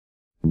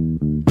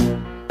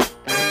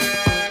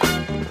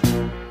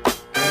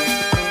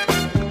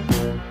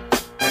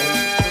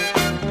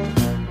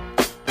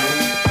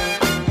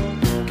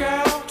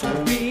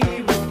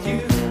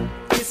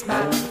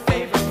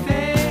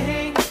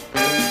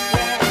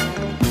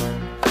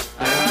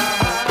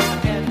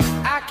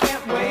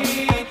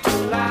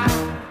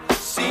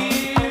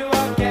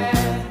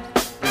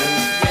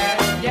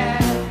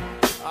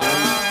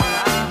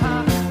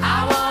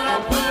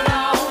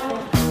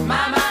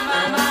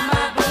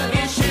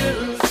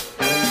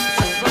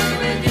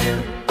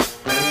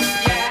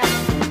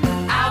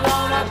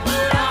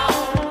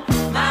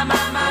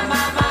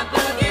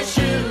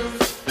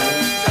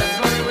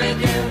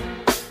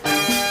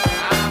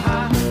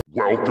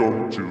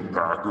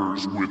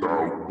Packers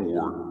Without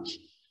Borders,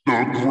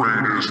 the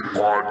greatest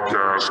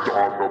podcast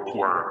on the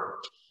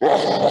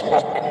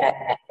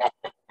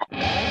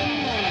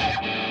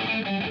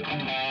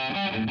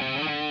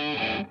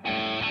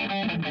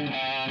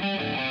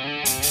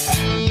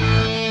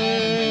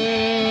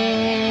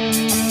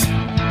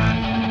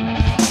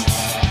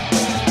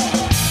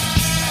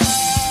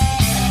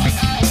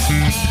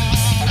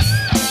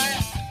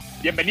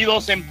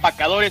Bienvenidos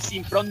Empacadores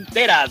Sin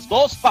Fronteras,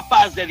 dos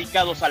papás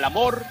dedicados al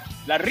amor,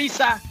 la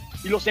risa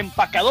y los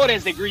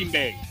empacadores de Green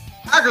Bay.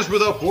 Packers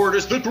Without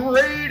Borders, the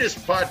greatest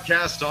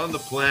podcast on the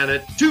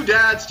planet. Two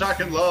dads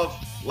talking love,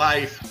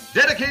 life,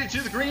 dedicated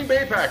to the Green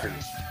Bay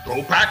Packers.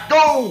 Go Pack,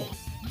 go!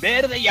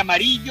 Verde y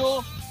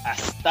amarillo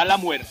hasta la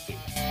muerte.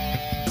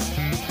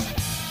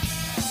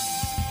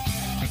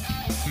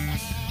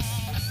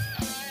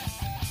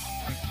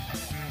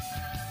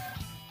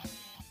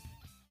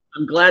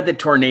 I'm glad the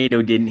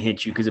tornado didn't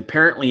hit you because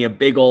apparently a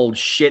big old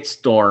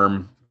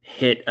shitstorm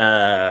hit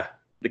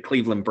the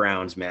Cleveland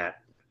Browns, Matt.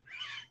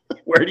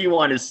 Where do you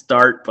want to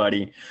start,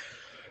 buddy?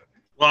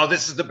 Well,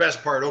 this is the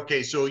best part.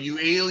 Okay, so you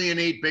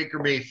alienate Baker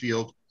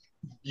Mayfield.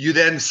 You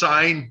then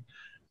sign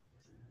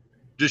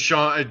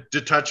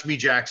to touch me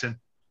Jackson,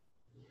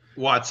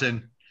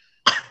 Watson.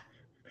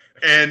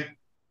 And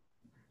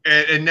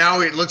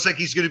now it looks like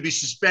he's going to be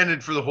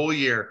suspended for the whole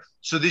year.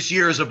 So this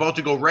year is about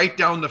to go right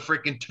down the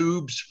freaking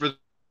tubes for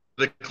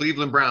the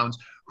Cleveland Browns,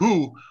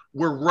 who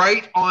were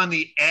right on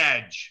the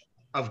edge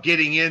of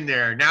getting in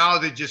there. Now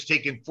they're just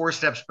taking 4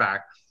 steps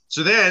back.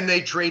 So then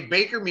they trade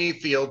Baker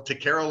Mayfield to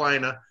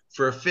Carolina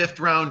for a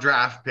 5th-round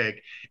draft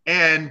pick,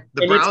 and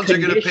the Browns are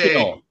going to pay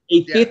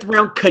a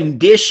 5th-round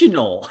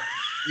conditional.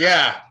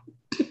 Yeah.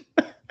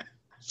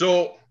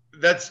 So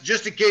that's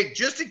just in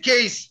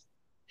case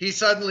he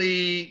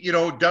suddenly,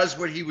 does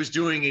what he was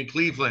doing in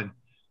Cleveland.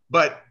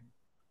 But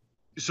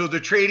so they're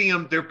trading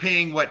him. They're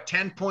paying what,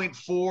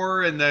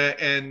 10.4,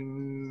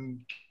 and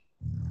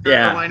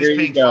Carolina's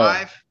paying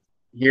 5.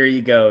 Here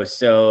you go.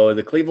 So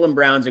the Cleveland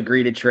Browns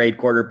agree to trade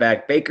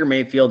quarterback Baker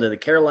Mayfield to the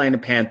Carolina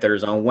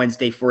Panthers on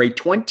Wednesday for a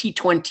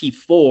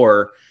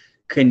 2024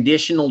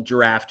 conditional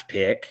draft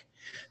pick.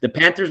 The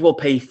Panthers will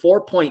pay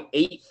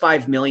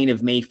 $4.85 million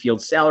of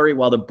Mayfield's salary,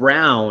 while the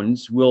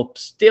Browns will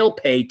still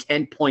pay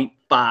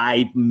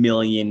 $10.5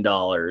 million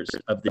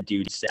of the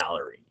dude's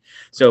salary.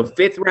 So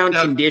 5th-round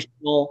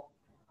conditional,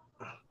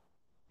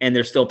 and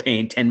they're still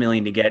paying $10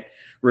 million to get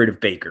rid of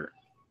Baker.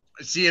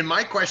 See, and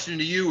my question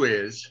to you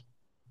is,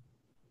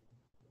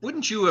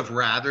 wouldn't you have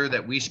rather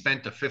that we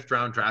spent a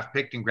 5th-round draft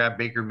pick and grabbed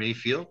Baker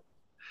Mayfield?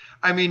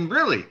 I mean,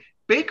 really,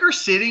 Baker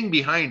sitting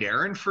behind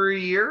Aaron for a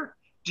year,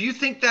 do you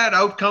think that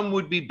outcome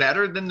would be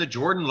better than the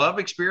Jordan Love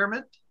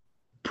experiment?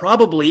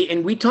 Probably,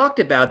 and we talked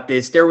about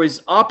this. There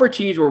was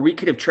opportunities where we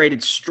could have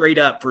traded straight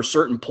up for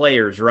certain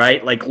players,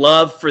 right? Like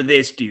Love for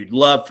this dude,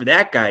 Love for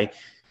that guy.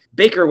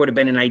 Baker would have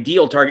been an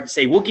ideal target to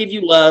say, we'll give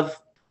you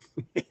Love,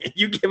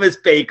 you give us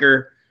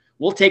Baker.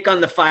 We'll take on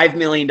the $5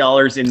 million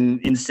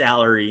in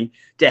salary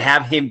to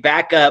have him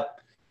back up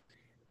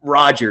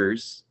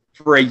Rodgers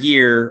for a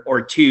year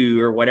or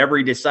 2 or whatever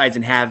he decides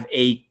and have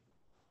a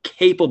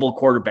capable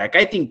quarterback.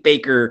 I think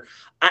Baker,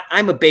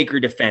 I'm a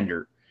Baker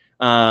defender.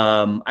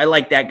 I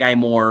like that guy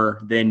more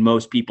than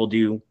most people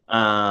do.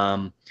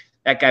 That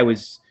guy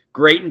was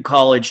great in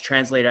college,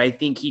 translated. I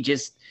think he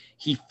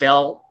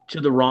fell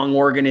to the wrong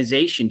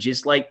organization,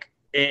 just like,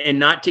 and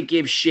not to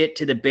give shit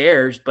to the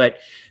Bears, but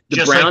the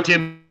just Browns. Like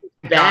Tim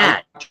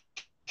bad.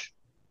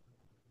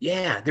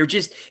 Yeah,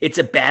 it's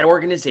a bad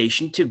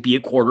organization to be a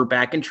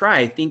quarterback and try.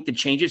 I think the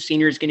change of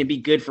scenery is going to be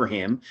good for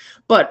him.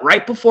 But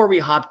right before we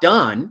hopped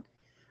on,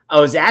 I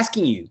was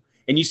asking you,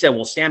 and you said,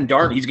 well, Sam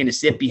Darnold, he's going to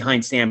sit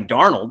behind Sam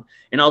Darnold.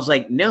 And I was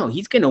like, no,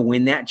 he's going to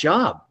win that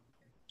job.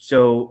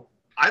 So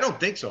I don't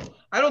think so.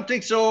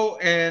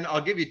 And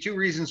I'll give you 2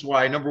 reasons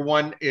why. Number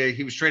one,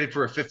 he was traded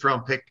for a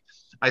 5th-round pick.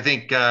 I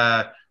think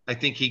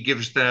he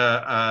gives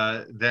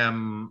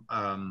them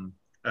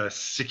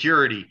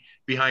security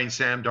behind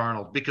Sam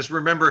Darnold, because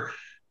remember,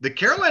 the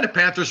Carolina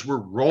Panthers were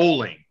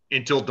rolling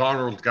until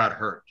Darnold got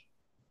hurt,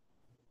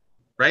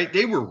 right?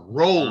 They were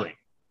rolling.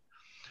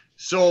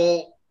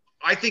 So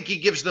I think he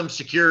gives them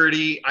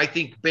security. I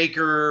think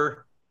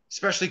Baker,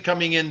 especially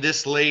coming in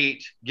this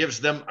late, gives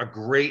them a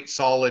great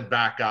solid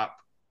backup.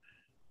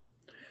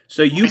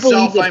 So you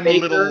believe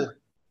that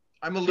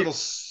I'm a little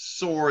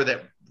sore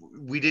that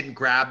we didn't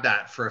grab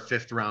that for a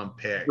 5th-round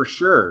pick. For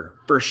sure.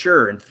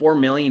 And $4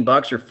 million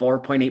or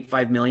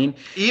 $4.85 million.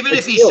 Even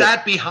if he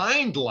sat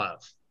behind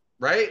Love,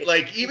 right?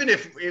 Like even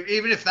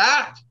if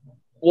that.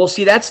 Well,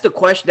 see, that's the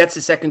question. That's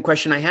the second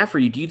question I have for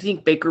you. Do you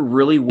think Baker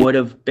really would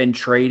have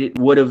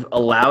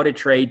allowed a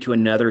trade to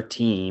another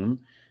team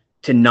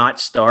to not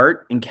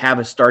start and have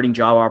a starting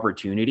job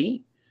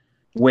opportunity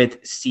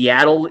with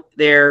Seattle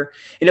there?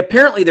 And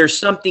apparently there's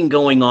something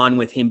going on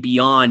with him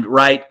beyond,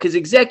 right? Because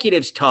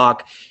executives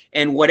talk.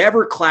 And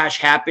whatever clash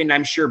happened,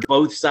 I'm sure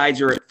both sides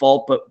are at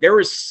fault, but there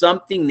was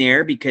something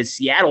there because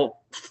Seattle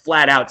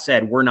flat out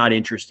said, we're not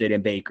interested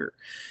in Baker.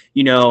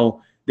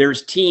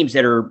 There's teams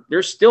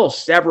there's still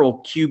several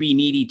QB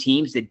needy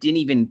teams that didn't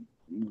even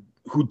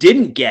who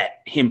didn't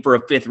get him for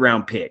a 5th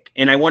round pick.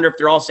 And I wonder if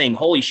they're all saying,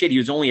 holy shit, he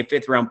was only a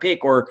 5th round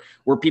pick, or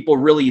were people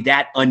really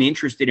that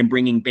uninterested in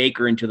bringing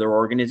Baker into their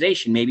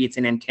organization? Maybe it's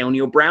an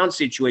Antonio Brown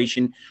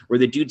situation where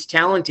the dude's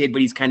talented,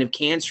 but he's kind of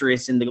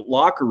cancerous in the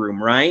locker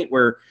room, right?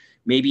 Where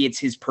maybe it's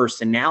his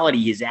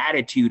personality, his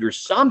attitude, or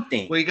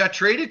something. Well, he got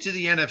traded to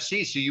the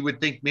NFC, so you would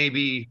think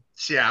maybe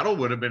Seattle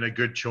would have been a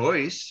good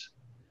choice.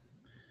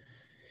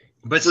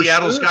 But For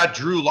Seattle's sure. got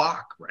Drew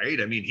Lock, right?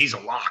 I mean, he's a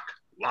lock.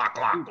 Lock.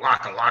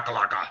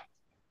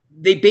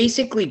 They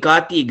basically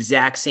got the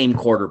exact same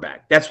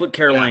quarterback. That's what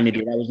Carolina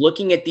did. I was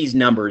looking at these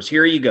numbers.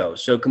 Here you go.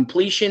 So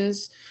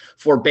completions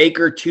for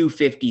Baker,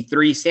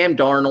 253. Sam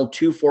Darnold,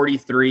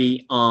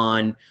 243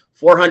 on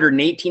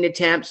 418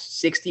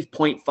 attempts,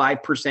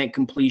 60.5%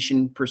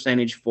 completion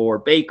percentage for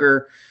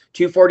Baker,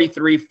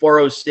 243,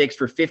 406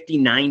 for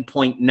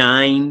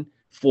 59.9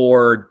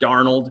 for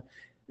Darnold.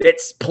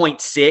 It's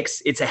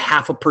 0.6. It's a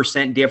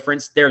 0.5%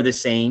 difference. They're the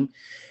same.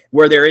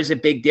 Where there is a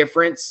big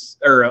difference,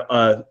 or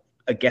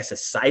I guess a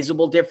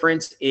sizable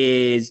difference,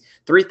 is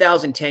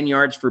 3,010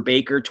 yards for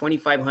Baker,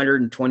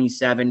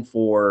 2,527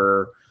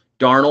 for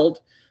Darnold.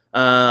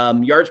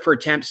 Yards per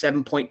attempt,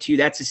 7.2.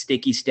 That's a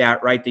sticky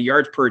stat, right? The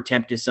yards per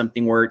attempt is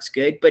something where it's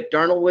good, but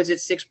Darnold was at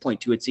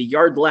 6.2. It's a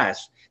yard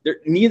less.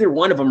 Neither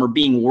one of them are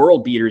being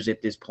world beaters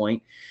at this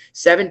point.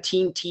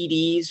 17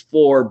 TDs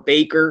for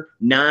Baker,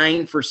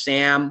 9 for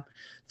Sam,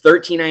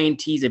 13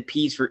 INTs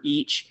apiece for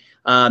each.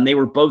 They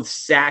were both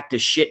sacked a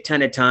shit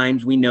ton of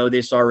times. We know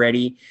this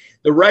already.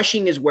 The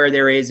rushing is where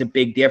there is a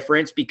big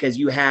difference, because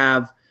you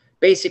have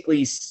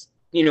basically,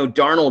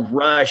 Darnold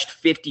rushed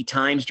 50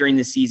 times during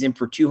the season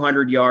for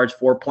 200 yards,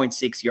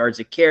 4.6 yards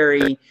a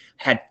carry,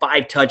 had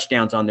 5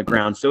 touchdowns on the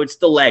ground. So it's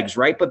the legs,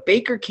 right? But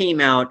Baker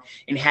came out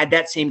and had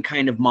that same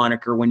kind of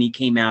moniker when he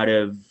came out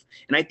of,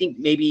 and I think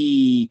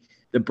maybe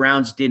the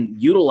Browns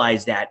didn't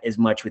utilize that as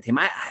much with him.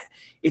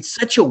 It's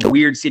such a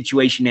weird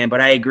situation, man, but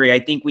I agree. I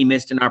think we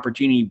missed an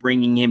opportunity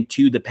bringing him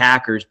to the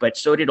Packers, but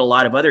so did a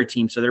lot of other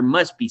teams. So there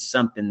must be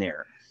something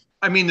there.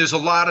 I mean, there's a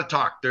lot of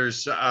talk.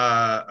 There's the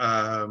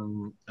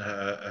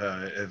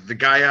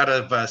guy out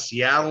of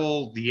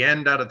Seattle, the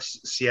end out of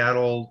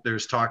Seattle.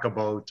 There's talk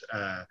about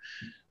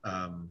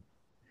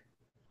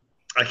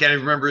I can't even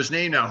remember his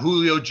name now.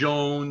 Julio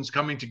Jones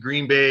coming to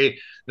Green Bay.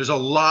 There's a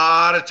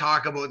lot of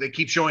talk about. They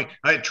keep showing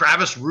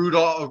Travis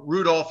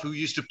Rudolph, who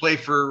used to play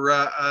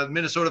for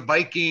Minnesota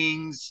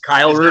Vikings.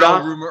 Kyle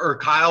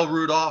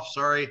Rudolph.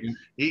 Sorry,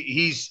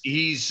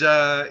 he's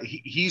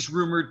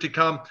rumored to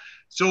come.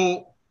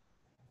 So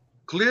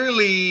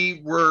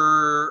clearly,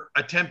 we're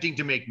attempting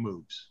to make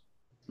moves.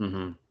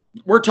 Mm-hmm.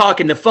 We're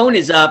talking. The phone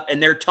is up,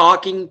 and they're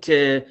talking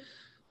to.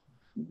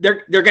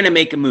 They're going to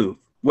make a move,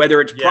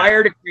 whether it's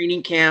prior to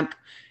training camp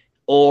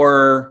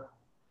or,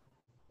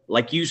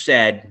 like you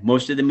said,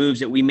 most of the moves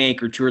that we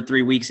make are 2 or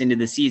 3 weeks into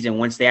the season,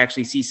 once they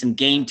actually see some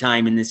game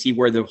time and they see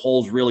where the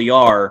holes really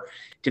are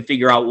to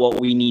figure out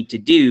what we need to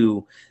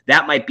do.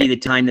 That might be the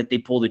time that they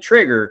pull the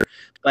trigger.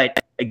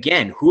 But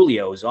again,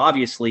 Julio is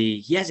obviously,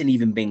 he hasn't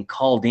even been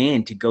called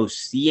in to go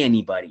see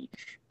anybody.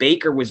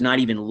 Baker was not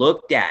even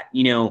looked at.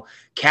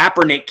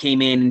 Kaepernick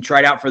came in and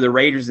tried out for the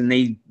Raiders, and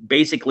they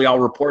basically, all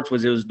reports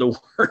was it was the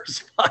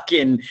worst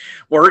fucking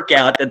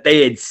workout that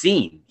they had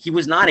seen. He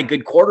was not a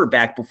good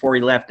quarterback before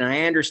he left. And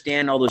I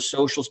understand all the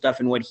social stuff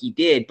and what he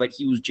did, but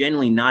he was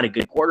generally not a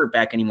good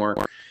quarterback anymore.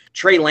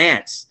 Trey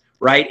Lance,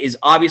 right, is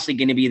obviously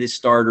going to be the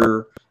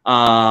starter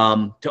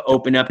to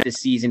open up the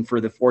season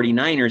for the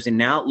 49ers. And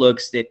now it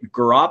looks that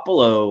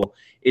Garoppolo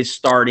is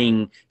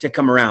starting to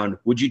come around.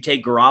 Would you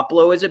take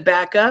Garoppolo as a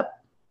backup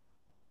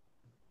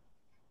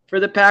for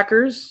the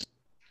Packers?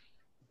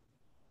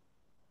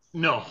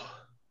 No.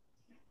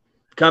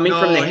 Coming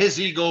from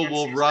his ego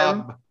will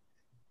rub.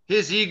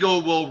 His ego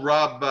will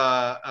rub.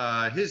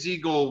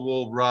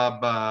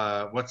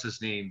 What's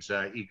his name's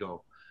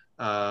ego?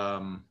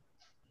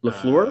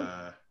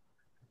 LaFleur?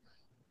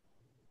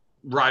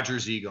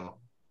 Rodgers' ego.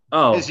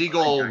 Oh. His ego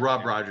will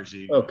rub Rodgers'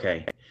 ego.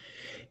 Okay.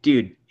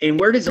 Dude, and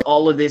where does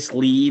all of this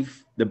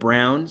leave the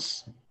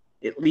Browns?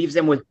 It leaves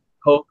them with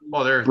Hope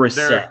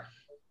Brissett.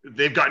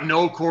 They've got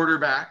no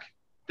quarterback.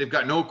 They've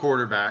got no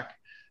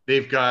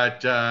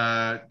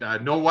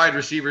wide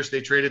receivers.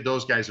 They traded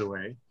those guys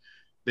away.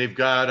 They've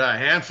got a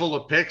handful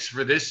of picks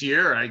for this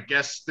year. I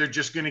guess they're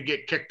just going to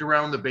get kicked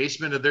around the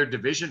basement of their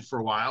division for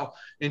a while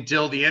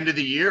until the end of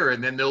the year,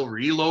 and then they'll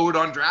reload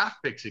on draft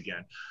picks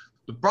again.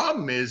 The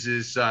problem is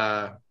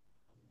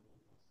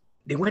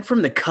they went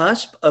from the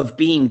cusp of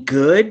being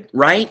good,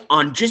 right,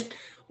 on just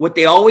what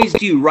they always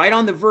do, right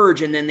on the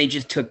verge, and then they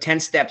just took 10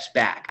 steps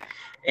back.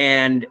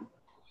 And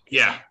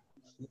yeah,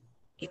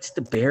 it's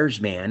the Bears,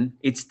 man.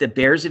 It's the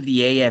Bears of the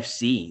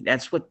AFC.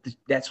 That's what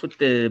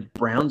the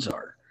Browns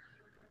are.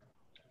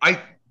 I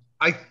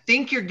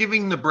think you're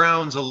giving the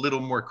Browns a little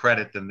more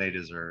credit than they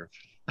deserve.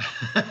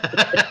 Because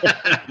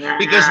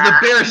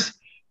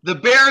the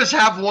Bears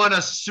have won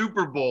a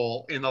Super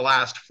Bowl in the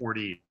last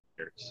 40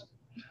 years.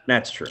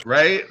 That's true.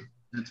 Right?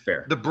 That's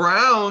fair. The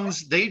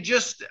Browns,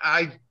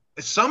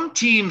 some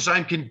teams,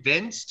 I'm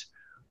convinced,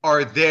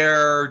 are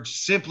there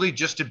simply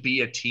just to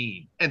be a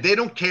team. And they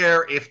don't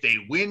care if they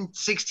win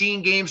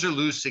 16 games or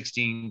lose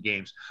 16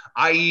 games,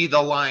 i.e.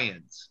 the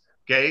Lions,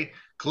 okay?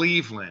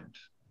 Cleveland,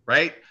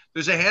 right?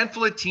 There's a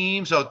handful of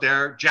teams out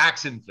there,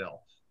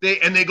 Jacksonville.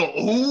 They go,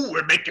 oh,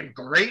 we're making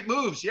great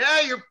moves.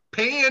 Yeah, you're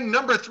paying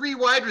number 3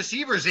 wide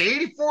receivers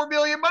 $84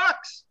 million.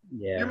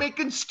 Yeah. You're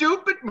making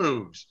stupid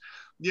moves.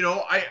 You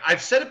know,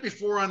 I've said it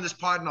before on this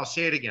pod, and I'll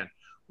say it again.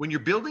 When you're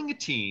building a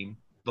team,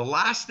 the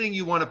last thing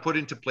you want to put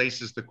into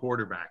place is the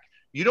quarterback.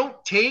 You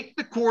don't take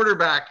the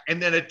quarterback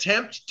and then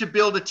attempt to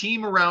build a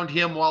team around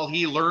him while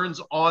he learns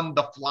on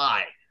the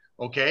fly,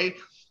 okay?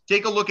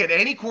 Take a look at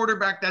any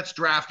quarterback that's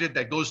drafted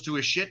that goes to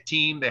a shit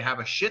team. They have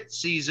a shit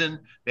season.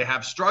 They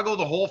have struggled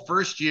the whole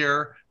first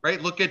year,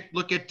 right? Look at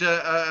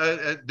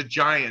the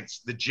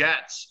Giants, the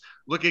Jets.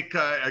 Look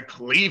at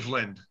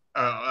Cleveland,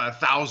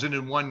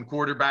 1,001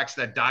 quarterbacks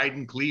that died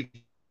in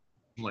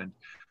Cleveland,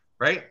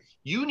 right?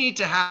 You need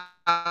to have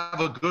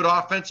a good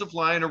offensive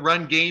line, a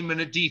run game,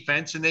 and a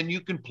defense, and then you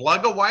can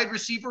plug a wide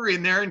receiver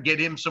in there and get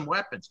him some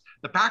weapons.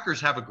 The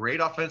Packers have a great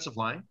offensive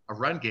line, a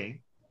run game,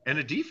 and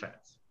a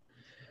defense,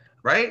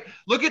 right?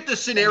 Look at the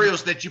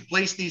scenarios that you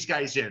place these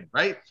guys in,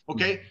 right?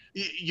 Okay,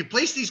 you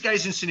place these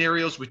guys in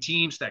scenarios with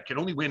teams that can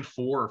only win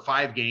 4 or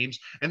 5 games,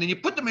 and then you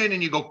put them in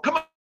and you go, come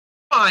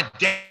on,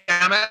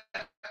 damn it.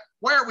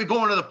 Why aren't we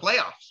going to the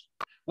playoffs?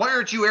 Why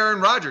aren't you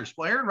Aaron Rodgers?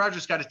 Well, Aaron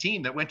Rodgers got a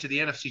team that went to the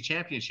NFC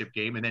Championship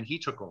game, and then he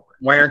took over.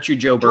 Why aren't you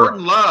Joe Burrow?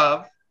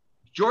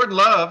 Jordan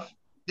Love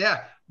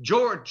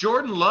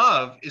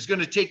is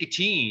going to take a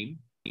team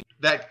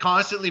that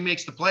constantly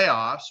makes the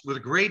playoffs with a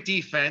great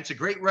defense, a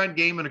great run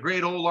game, and a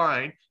great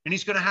O-line, and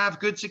he's going to have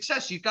good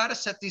success. You've got to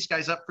set these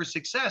guys up for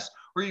success,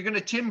 or you're going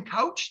to Tim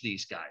Couch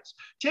these guys.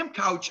 Tim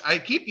Couch, I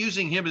keep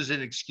using him as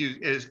an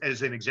excuse,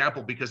 as an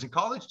example, because in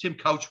college, Tim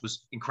Couch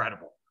was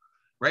incredible.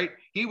 Right?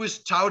 He was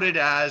touted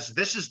as,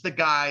 this is the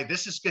guy,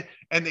 this is good.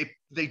 And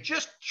they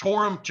just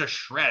tore him to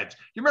shreds.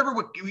 You remember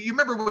what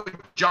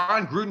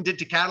John Gruden did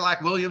to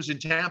Cadillac Williams in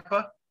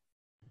Tampa?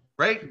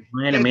 Right? He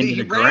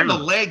ran the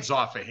legs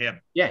off of him.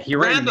 Yeah, he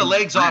ran the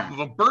legs off of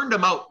him, burned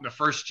him out in the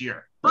first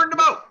year. Burned him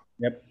out.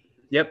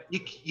 Yep.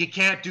 You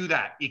can't do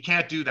that. You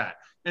can't do that.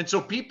 And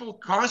so people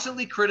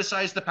constantly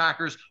criticize the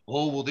Packers.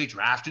 Oh, well, they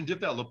draft and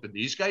develop, and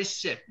these guys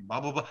sit, blah,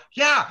 blah, blah.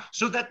 Yeah,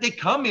 so that they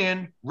come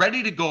in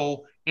ready to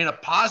go in a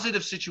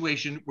positive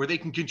situation where they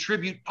can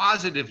contribute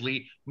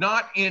positively,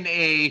 not in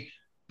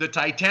the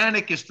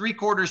Titanic is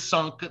 3/4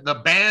 sunk, the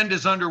band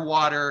is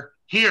underwater.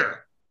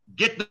 Here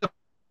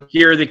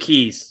are the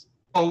keys.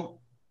 Oh,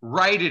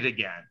 write it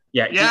again.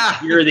 Yeah.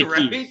 Here are the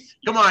right? keys.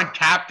 Come on,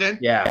 Captain.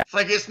 Yeah. It's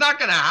like, it's not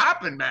going to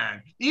happen,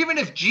 man. Even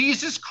if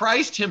Jesus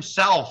Christ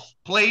himself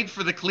played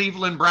for the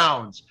Cleveland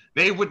Browns,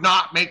 they would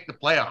not make the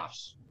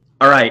playoffs.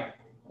 All right.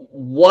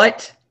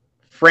 What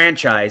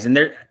franchise,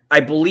 and I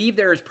believe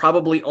there is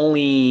probably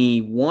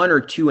only 1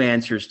 or 2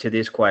 answers to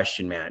this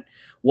question, Matt.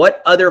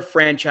 What other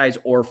franchise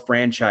or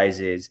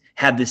franchises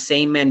have the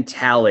same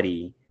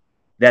mentality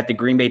that the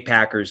Green Bay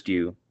Packers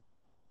do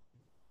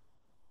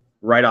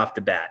right off the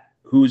bat?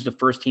 Who's the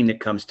first team that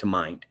comes to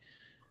mind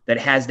that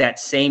has that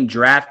same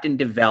draft and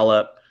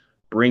develop,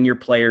 bring your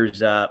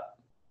players up,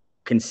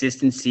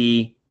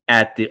 consistency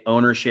at the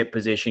ownership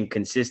position,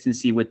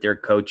 consistency with their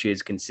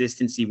coaches,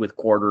 consistency with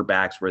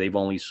quarterbacks where they've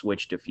only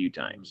switched a few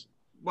times?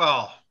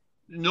 Well,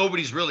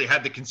 nobody's really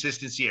had the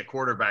consistency at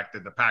quarterback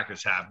that the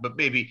Packers have, but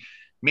maybe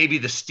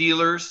the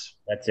Steelers.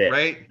 That's it.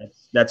 Right?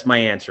 That's my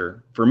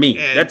answer for me.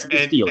 That's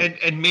the Steelers.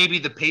 And maybe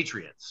the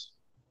Patriots.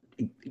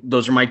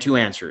 Those are my 2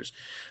 answers.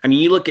 I mean,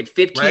 you look at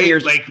 15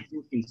 years of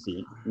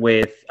consistency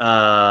with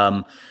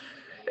and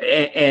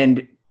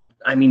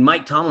I mean,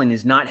 Mike Tomlin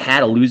has not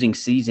had a losing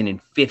season in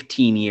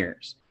 15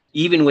 years,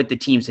 even with the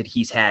teams that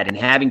he's had and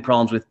having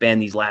problems with Ben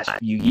these last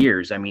few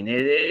years. I mean,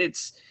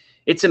 it's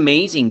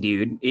amazing,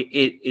 dude.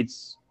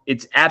 It's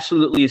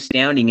absolutely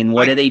astounding. And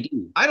what do they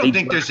do? I don't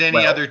think there's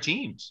any other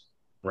teams.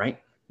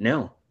 Right?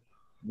 No.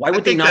 Why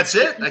would they not? That's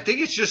it. I think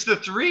it's just the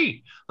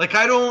 3. Like,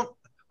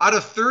 out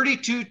of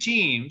 32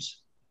 teams,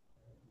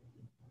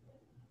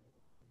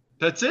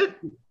 that's it.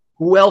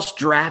 Who else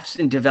drafts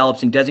and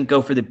develops and doesn't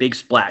go for the big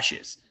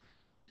splashes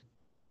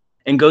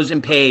and goes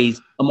and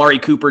pays Amari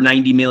Cooper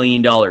 $90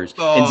 million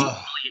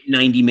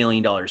and $90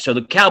 million? So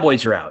the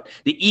Cowboys are out.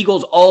 The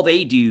Eagles, all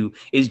they do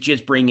is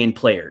just bring in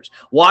players.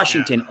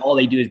 Washington, all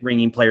they do is bring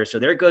in players. So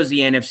there goes the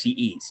NFC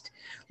East.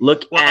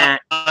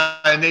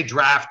 And they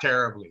draft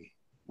terribly.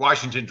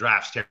 Washington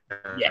drafts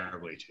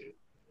terribly too.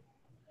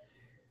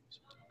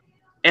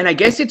 And I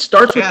guess it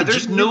starts with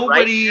there's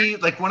nobody,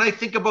 right? Like, when I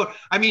think about,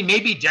 I mean,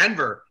 maybe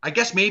Denver. I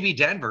guess maybe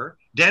Denver.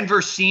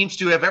 Denver seems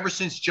to have, ever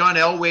since John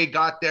Elway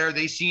got there,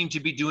 they seem to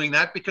be doing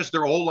that because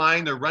their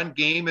O-line, their run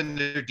game, and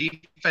their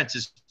defense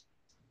has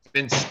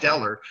been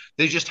stellar.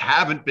 They just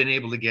haven't been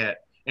able to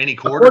get any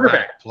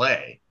quarterback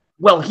play.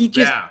 Well, he's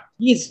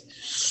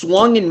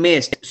swung and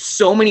missed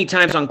so many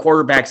times on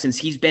quarterback since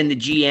he's been the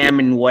GM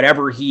and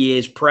whatever he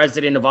is,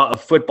 president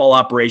of football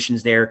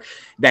operations there,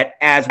 that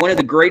as one of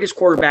the greatest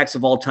quarterbacks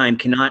of all time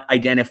cannot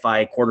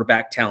identify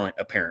quarterback talent,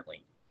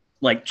 apparently.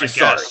 Like, just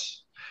sorry.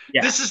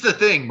 Yeah. This is the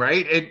thing,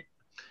 right? And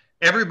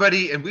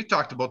everybody, and we've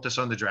talked about this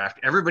on the draft,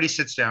 everybody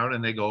sits down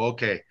and they go,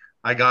 okay,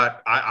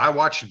 I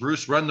watched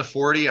Bruce run the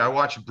 40. I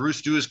watched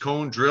Bruce do his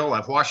cone drill.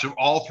 I've watched him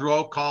all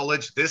throughout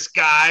college. This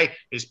guy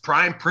is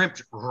prime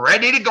primed,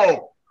 ready to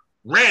go,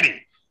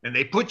 ready. And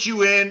they put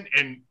you in,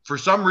 and for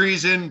some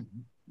reason,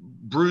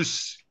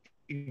 Bruce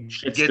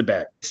Shits gets the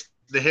bed.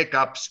 the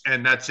hiccups,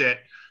 and that's it.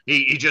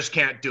 He just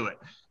can't do it.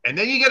 And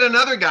then you get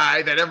another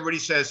guy that everybody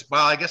says,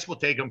 well, I guess we'll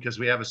take him because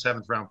we have a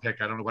 7th round pick.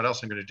 I don't know what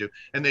else I'm going to do.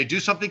 And they do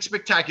something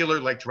spectacular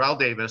like Terrell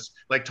Davis,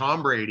 like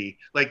Tom Brady,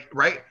 like,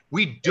 right?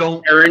 We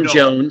don't Aaron know.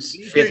 Jones,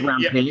 5th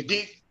round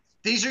pick.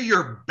 These are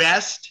your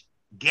best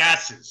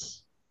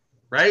guesses,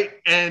 right?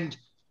 And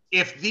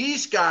if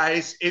these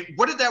guys,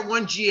 what did that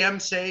one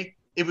GM say?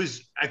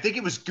 I think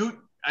it was Goot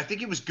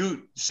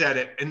said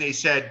it. And they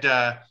said,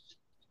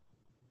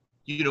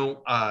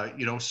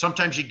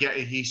 sometimes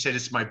he said,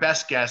 it's my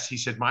best guess. He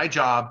said, my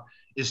job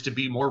is to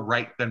be more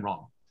right than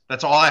wrong.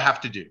 That's all I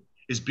have to do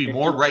is be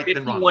more right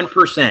than wrong.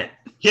 51%.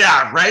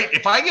 Yeah, right.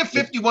 If I get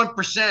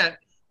 51%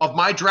 of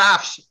my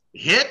drafts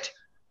hit,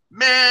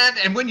 man,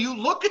 and when you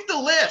look at the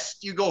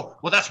list, you go,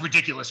 well, that's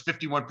ridiculous,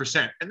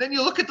 51%. And then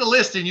you look at the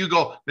list and you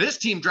go, this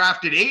team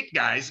drafted 8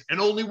 guys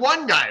and only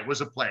 1 guy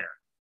was a player,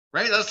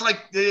 right? That's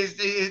like,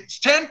 it's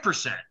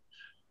 10%.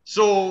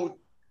 So,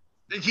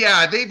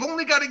 yeah, they've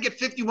only got to get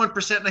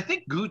 51%. And I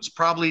think Goot's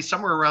probably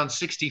somewhere around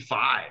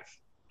 65.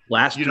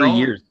 Last 3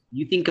 years.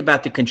 You think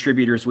about the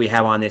contributors we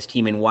have on this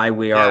team and why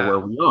we are where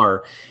we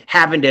are.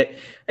 Having to,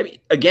 I mean,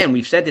 again,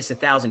 we've said this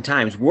 1,000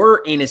 times. We're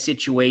in a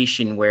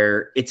situation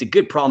where it's a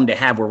good problem to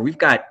have, where we've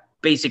got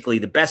basically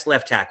the best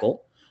left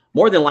tackle.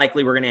 More than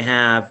likely, we're going to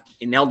have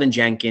in Eldon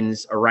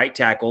Jenkins, a right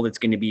tackle that's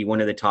going to be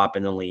one of the top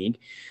in the league.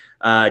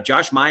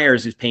 Josh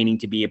Myers is painting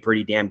to be a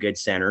pretty damn good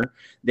center.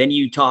 Then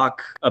you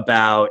talk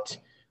about,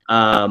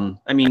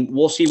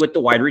 we'll see with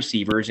the wide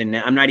receivers, and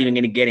I'm not even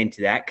going to get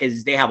into that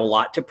because they have a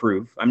lot to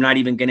prove. I'm not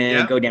even going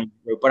to go down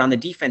the road. But on the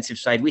defensive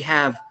side, we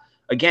have,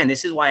 again,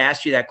 this is why I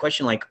asked you that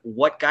question, like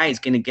what guy is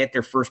going to get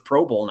their first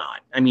Pro Bowl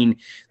nod? I mean,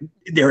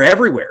 they're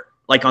everywhere,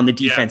 like on the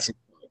defensive.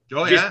 Yeah.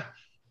 Oh, yeah.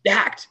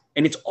 Stacked.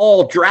 And it's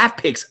all draft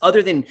picks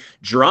other than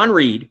Jerron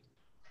Reed,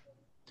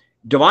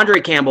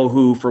 Devondre Campbell,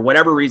 who, for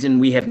whatever reason,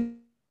 we have.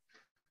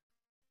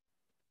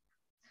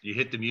 You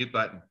hit the mute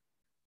button.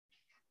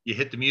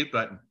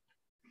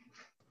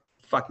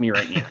 Fuck me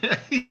right now.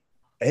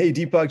 Hey,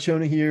 Deepak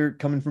Chona here,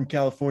 coming from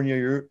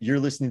California. You're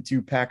listening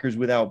to Packers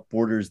Without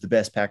Borders, the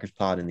best Packers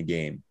pod in the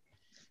game.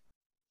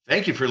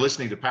 Thank you for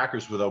listening to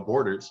Packers Without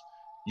Borders.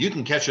 You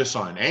can catch us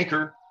on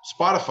Anchor,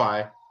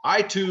 Spotify,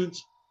 iTunes,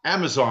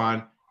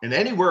 Amazon, and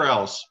anywhere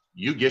else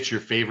you get your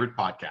favorite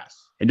podcasts.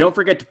 And don't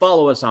forget to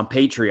follow us on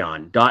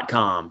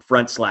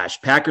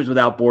patreon.com/Packers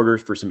Without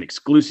Borders for some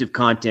exclusive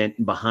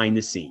content behind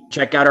the scenes.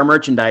 Check out our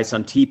merchandise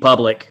on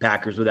TeePublic,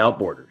 Packers Without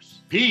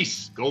Borders.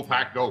 Peace. Go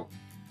Pack, go.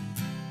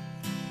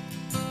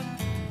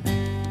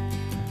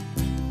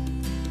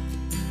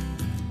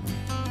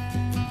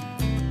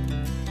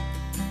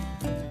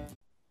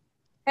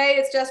 Hey,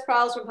 it's Jess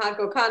Prowls from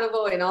Hardcore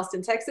Carnival in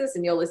Austin, Texas,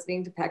 and you're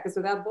listening to Packers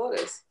Without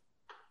Borders.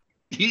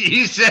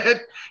 You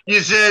said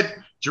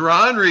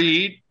Jerron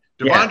Reed,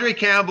 Devondre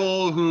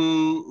Campbell,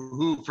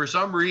 who for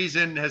some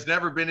reason has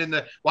never been in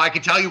the. Well, I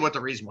can tell you what the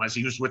reason was.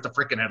 He was with the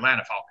freaking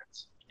Atlanta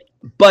Falcons.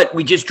 But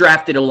we just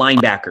drafted a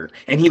linebacker,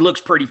 and he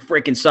looks pretty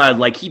freaking solid.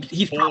 Like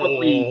he's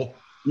probably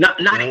not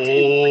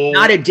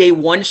a day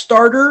one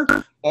starter.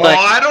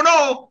 I don't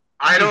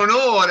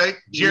know.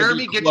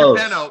 Jeremy, get your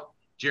pen out.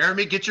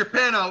 Jeremy, get your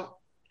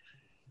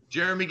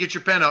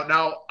pen out.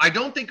 Now, I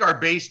don't think our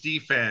base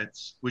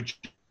defense with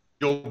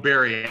Joe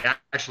Barry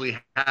actually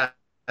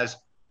has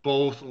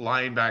both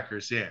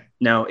linebackers in.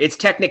 No, it's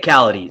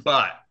technicalities.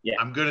 But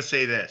I'm going to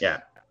say this. Yeah.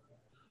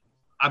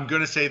 I'm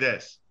going to say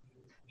this.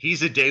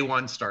 He's a day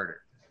one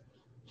starter,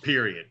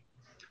 period.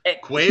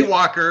 Quay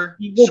Walker,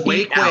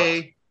 Sway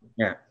Quay.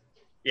 Yeah.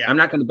 I'm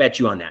not going to bet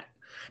you on that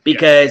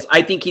because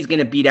I think he's going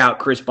to beat out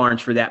Chris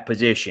Barnes for that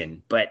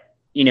position. But,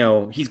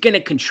 he's going to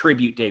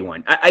contribute day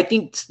one. I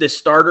think the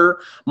starter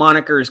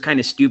moniker is kind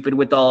of stupid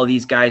with all of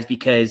these guys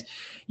because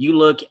you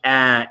look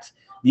at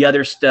the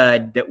other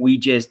stud that we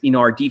just,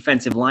 our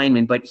defensive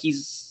lineman, but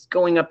he's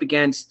going up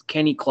against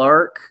Kenny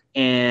Clark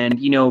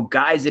and,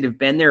 guys that have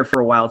been there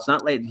for a while. It's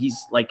not like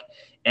he's like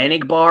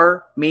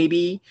Enigbar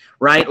maybe,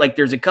 right? Like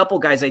there's a couple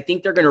guys I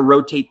think they're going to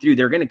rotate through.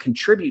 They're going to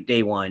contribute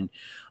day one.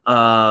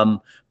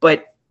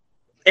 But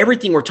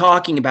everything we're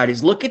talking about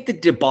is look at the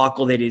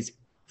debacle that is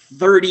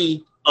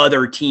 30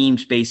 other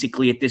teams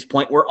basically at this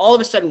point where all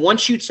of a sudden one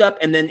shoots up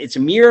and then it's a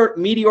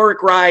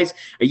meteoric rise,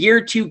 a year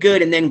or two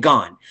good and then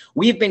gone.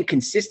 We have been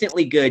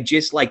consistently good,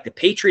 just like the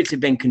Patriots have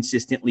been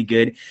consistently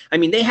good. I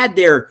mean, they had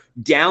their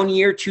down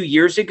year 2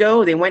 years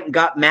ago. They went and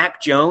got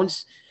Mac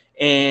Jones.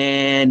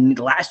 And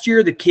last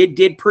year, the kid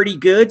did pretty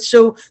good.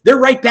 So they're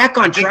right back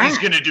on track. I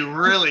think he's going to do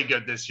really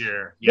good this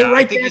year. Yeah,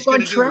 I think he's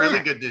going to do really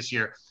good this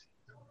year.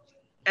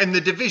 And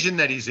the division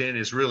that he's in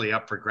is really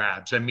up for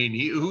grabs. I mean,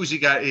 who's he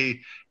got?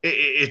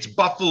 It's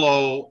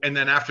Buffalo, and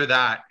then after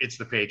that, it's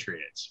the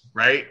Patriots,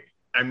 right?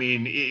 I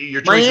mean,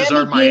 your choices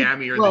are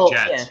Miami or the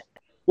Jets. Yeah.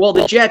 Well,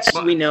 the Jets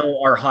we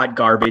know are hot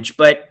garbage,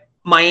 but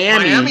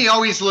Miami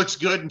always looks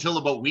good until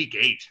about week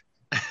 8.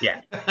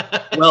 Yeah.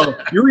 Well,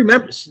 you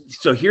remember.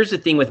 So here's the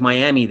thing with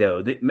Miami,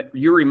 though.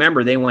 You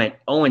remember they went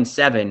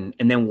 0-7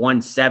 and then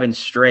won 7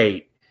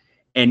 straight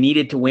and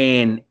needed to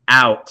win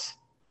out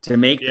to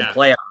make the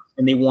playoffs.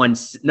 And they won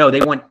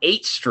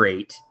 8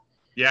 straight.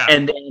 Yeah.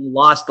 And then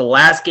lost the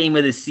last game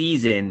of the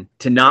season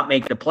to not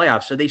make the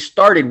playoffs. So they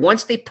started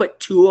once they put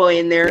Tua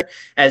in there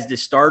as the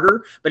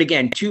starter. But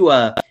again,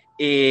 Tua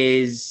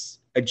is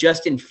a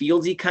Justin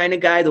Fieldsy kind of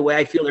guy. The way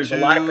I feel, there's a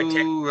lot of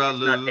protection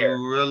not there.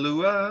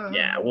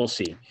 Yeah, we'll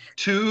see.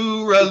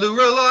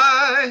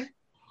 I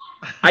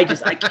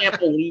can't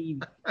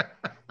believe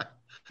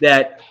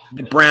that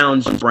the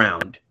Browns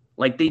browned.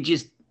 Like they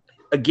just,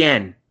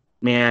 again,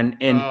 man,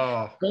 and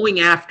going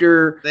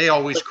after. They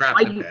always crap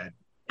the bed.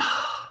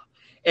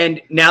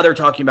 And now they're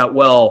talking about,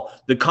 well,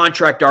 the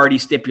contract already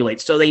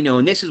stipulates. So they know,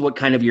 and this is what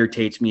kind of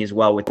irritates me as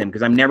well with them,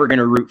 because I'm never going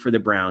to root for the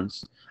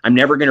Browns. I'm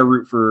never going to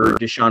root for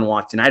Deshaun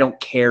Watson. I don't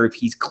care if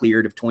he's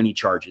cleared of 20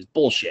 charges.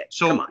 Bullshit.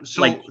 So, come on.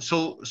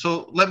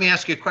 So let me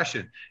ask you a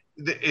question.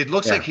 It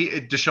looks like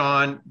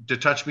Deshaun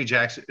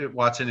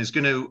Watson is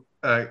going to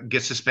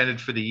get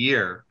suspended for the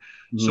year.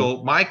 Mm-hmm.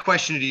 So my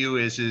question to you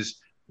is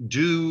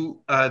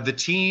do the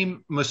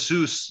team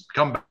masseuse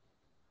come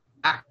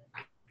back?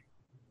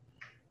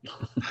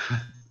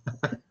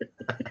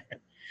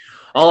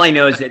 All I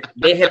know is that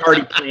they had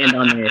already planned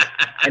on this,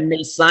 and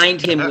they signed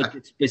him with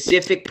the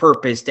specific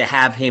purpose to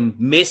have him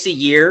miss a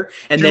year,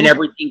 and then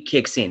everything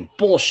kicks in.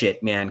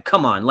 Bullshit, man.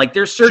 Come on. Like,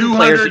 there's certain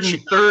players that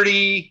should...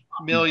 $230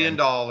 million.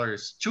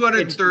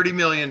 $230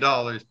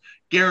 million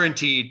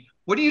guaranteed.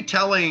 What are you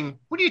telling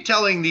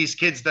these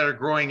kids that are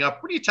growing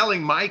up? What are you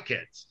telling my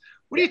kids?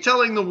 What are you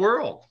telling the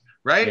world?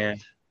 Right? Yeah.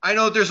 I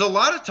know there's a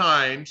lot of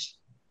times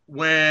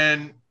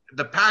when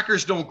the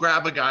Packers don't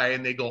grab a guy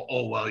and they go,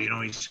 oh, well,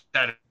 he's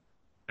had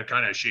a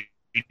kind of shady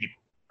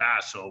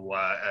pass, so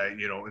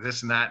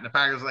this and that, and the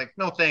Packers are like,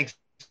 no thanks.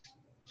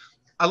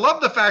 I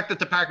love the fact that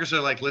the Packers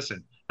are like,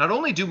 listen, not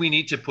only do we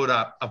need to put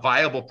up a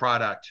viable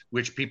product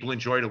which people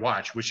enjoy to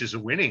watch, which is a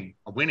winning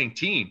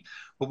team,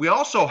 but we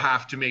also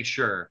have to make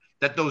sure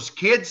that those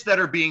kids that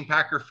are being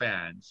Packer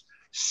fans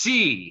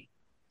see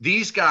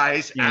these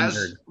guys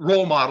as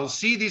role models,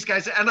 see these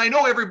guys. And I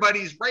know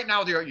everybody's right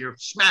now, you're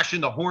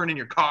smashing the horn in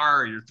your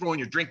car, or you're throwing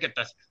your drink at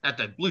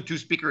the Bluetooth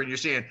speaker, and you're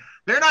saying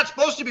they're not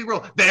supposed to be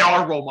they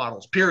are role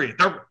models, period.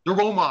 They're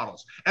role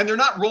models. And they're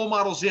not role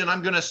models in,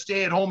 I'm going to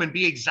stay at home and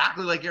be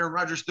exactly like Aaron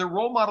Rodgers. They're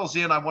role models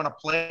in, I want to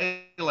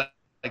play like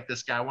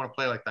this guy. I want to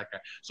play like that guy.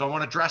 So I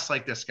want to dress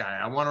like this guy.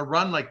 I want to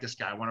run like this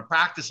guy. I want to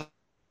practice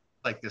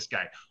like this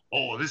guy.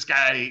 Oh, this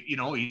guy,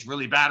 he's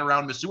really bad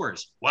around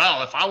masseurs.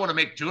 Well, if I want to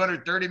make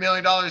 $230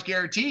 million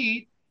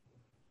guaranteed,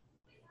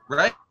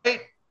 right?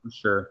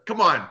 Sure.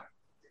 Come on.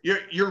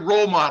 You're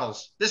role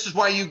models. This is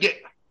why you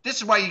get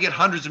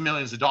hundreds of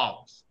millions of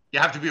dollars. You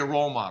have to be a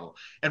role model.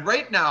 And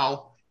right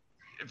now,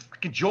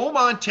 Joe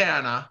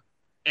Montana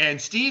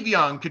and Steve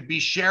Young could be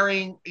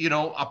sharing,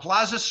 a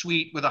plaza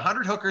suite with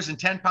 100 hookers and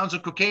 10 pounds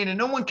of cocaine, and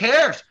no one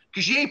cares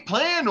because you ain't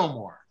playing no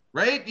more,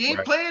 right? You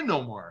ain't playing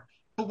no more.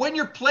 But when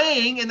you're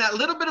playing in that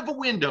little bit of a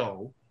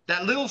window,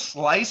 that little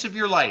slice of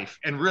your life,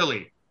 and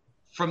really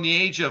from the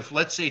age of,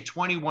 let's say,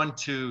 21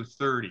 to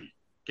 30,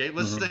 okay,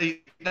 let's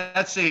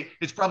say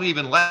it's probably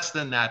even less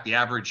than that. The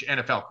average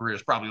NFL career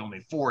is probably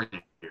only 4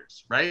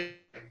 years, right?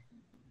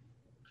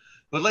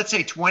 But let's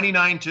say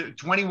 21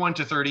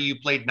 to 30, you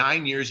played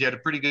 9 years. You had a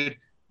pretty good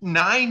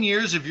 9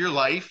 years of your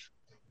life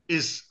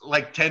is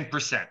like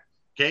 10%.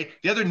 Okay.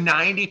 The other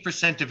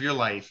 90% of your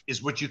life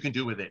is what you can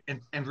do with it.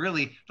 And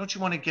really, don't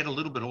you want to get a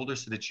little bit older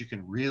so that you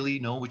can really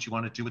know what you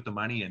want to do with the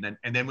money? And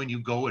then when you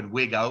go and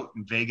wig out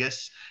in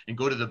Vegas and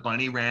go to the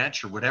bunny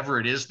ranch or whatever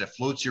it is that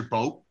floats your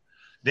boat,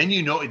 then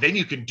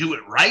you can do it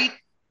right.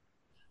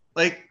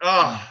 Like,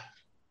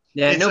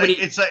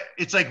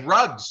 it's like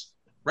Ruggs,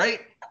 right?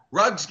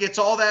 Ruggs gets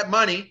all that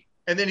money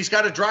and then he's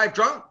got to drive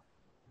drunk,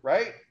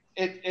 right?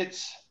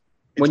 It's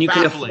when you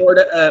baffling.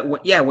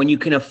 When you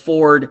can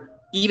afford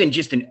even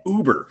just an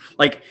Uber.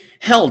 Like,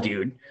 hell,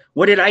 dude,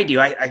 what did I do?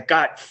 I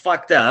got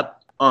fucked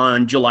up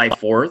on July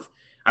 4th.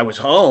 I was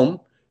home,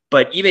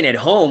 but even at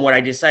home, what I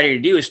decided to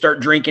do is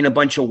start drinking a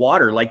bunch of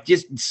water. Like,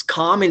 just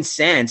common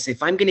sense.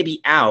 If I'm going to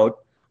be out,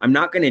 I'm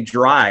not going to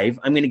drive.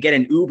 I'm going to get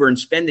an Uber and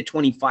spend the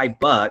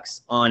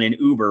 $25 on an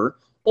Uber,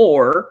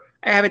 or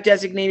I have a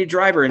designated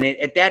driver. And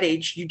at that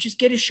age, you just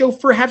get a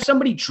chauffeur, have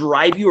somebody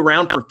drive you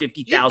around for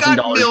 $50,000. You've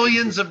got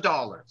millions of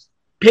dollars.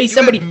 Pay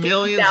somebody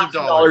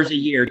 $50,000 a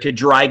year to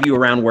drive you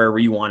around wherever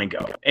you want to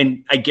go.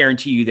 And I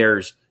guarantee you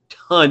there's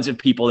tons of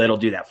people that'll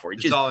do that for you.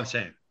 That's all I'm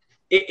saying.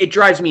 It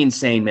drives me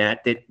insane,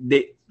 Matt, that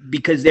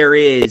because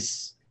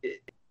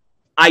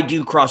I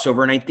do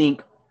crossover, and I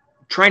think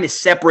trying to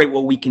separate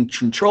what we can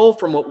control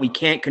from what we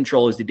can't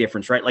control is the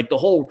difference, right? Like the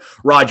whole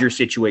Rodgers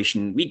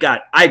situation,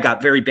 I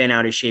got very bent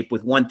out of shape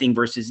with one thing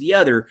versus the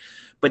other,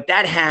 but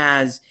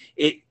there's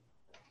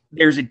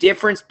a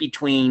difference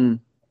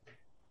between,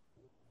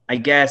 I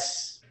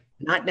guess,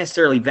 not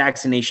necessarily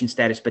vaccination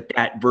status, but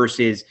that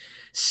versus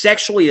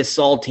sexually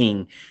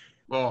assaulting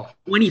Well,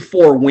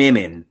 24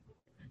 women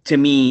to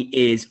me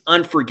is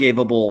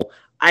unforgivable.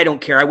 I don't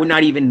care. I would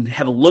not even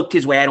have looked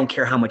his way. I don't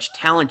care how much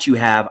talent you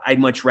have. I'd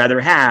much rather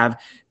have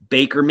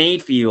Baker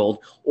Mayfield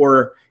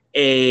or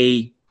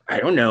I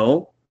don't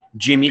know,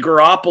 Jimmy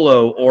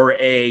Garoppolo or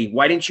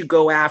why didn't you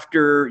go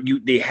after you?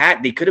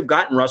 They could have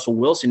gotten Russell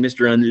Wilson,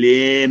 Mr.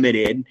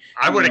 Unlimited.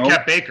 I would have know?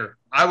 kept Baker.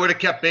 I would have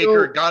kept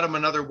Baker, got him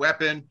another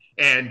weapon,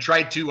 and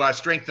tried to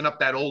strengthen up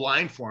that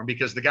O-line for him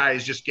because the guy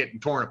is just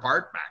getting torn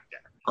apart back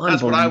there.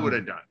 That's what I would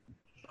have done.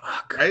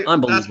 Right?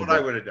 That's what I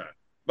would have done.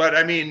 But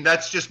I mean,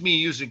 that's just me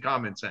using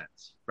common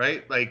sense,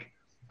 right? Like,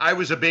 I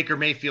was a Baker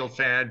Mayfield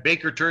fan.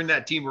 Baker turned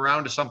that team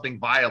around to something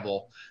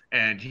viable,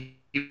 and he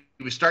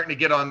was starting to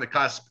get on the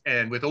cusp.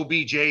 And with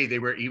OBJ,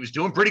 he was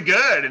doing pretty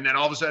good. And then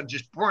all of a sudden,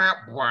 just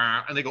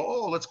and they go,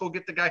 oh, let's go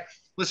get the guy.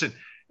 Listen,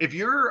 if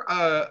you're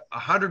a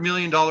 $100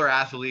 million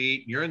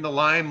athlete, you're in the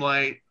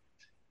limelight,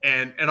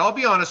 and I'll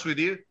be honest with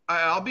you,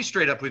 I'll be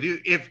straight up with you.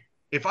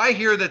 If I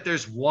hear that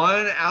there's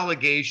one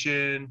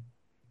allegation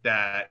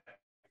that,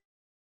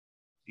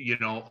 you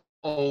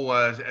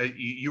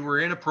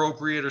were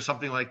inappropriate or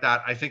something like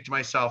that, I think to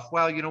myself,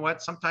 well, you know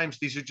what? Sometimes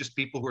these are just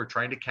people who are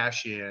trying to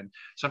cash in.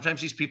 Sometimes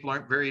these people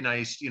aren't very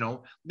nice.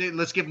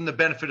 Let's give them the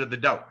benefit of the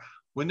doubt.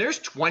 When there's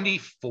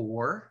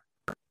 24,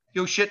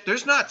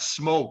 there's not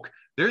smoke.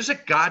 There's a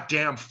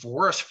goddamn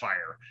forest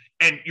fire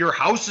and your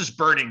house is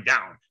burning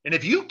down. And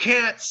if you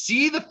can't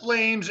see the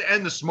flames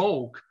and the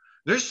smoke,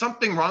 there's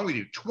something wrong with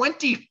you.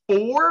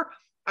 24?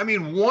 I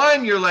mean,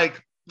 one, you're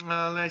like, we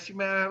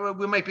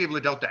might be able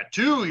to doubt that.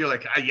 Two, you're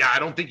like, yeah, I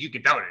don't think you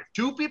can doubt it. If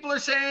two people are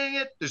saying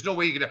it, there's no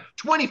way you can doubt.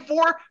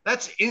 24,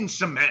 that's in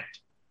cement.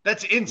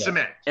 That's in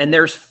cement. And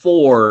there's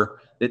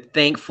 4 that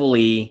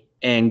thankfully,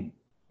 and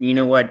you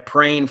know what,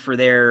 praying for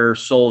their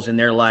souls and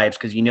their lives,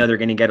 because they're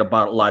going to get a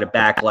lot of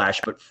backlash,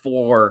 but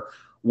 4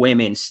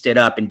 women stood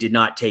up and did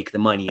not take the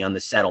money on the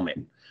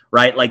settlement.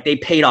 Right? Like, they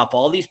paid off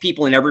all these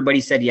people and everybody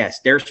said, yes,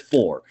 there's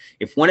 4.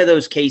 If one of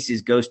those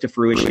cases goes to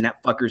fruition,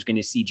 that fucker's going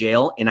to see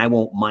jail, and I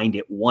won't mind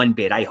it one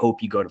bit. I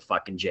hope you go to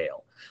fucking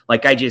jail.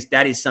 Like,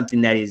 that is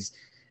something that is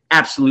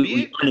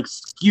absolutely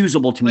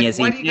unexcusable to me as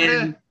a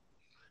man.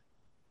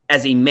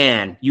 As a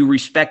man, you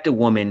respect a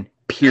woman,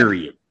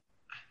 period.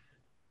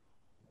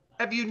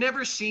 Have you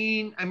never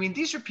seen,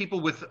 these are people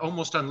with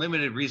almost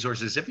unlimited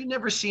resources. Have you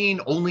never seen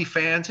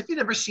OnlyFans? Have you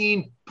never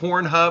seen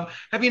Pornhub?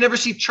 Have you never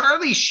seen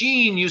Charlie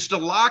Sheen used to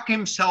lock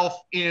himself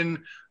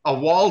in a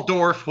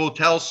Waldorf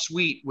hotel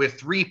suite with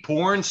 3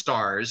 porn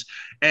stars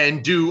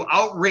and do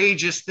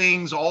outrageous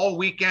things all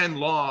weekend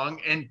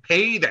long and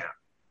pay them?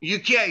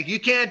 You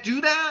can't do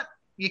that.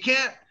 You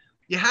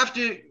have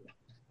to,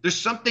 there's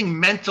something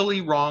mentally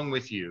wrong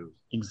with you.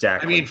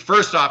 Exactly.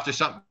 First off, there's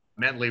something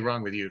mentally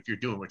wrong with you if you're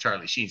doing what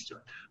Charlie Sheen's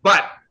doing.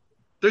 But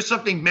there's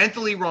something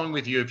mentally wrong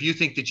with you if you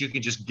think that you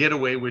can just get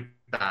away with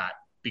that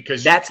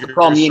because that's the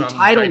problem. The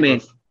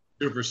entitlement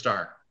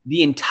superstar.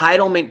 The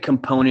entitlement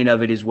component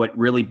of it is what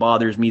really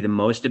bothers me the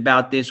most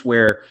about this,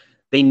 where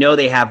they know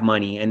they have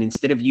money, and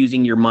instead of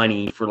using your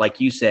money for, like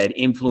you said,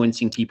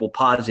 influencing people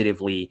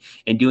positively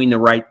and doing the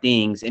right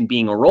things and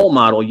being a role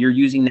model, you're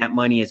using that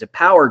money as a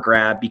power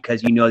grab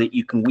because you know that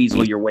you can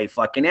weasel your way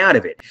fucking out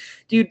of it.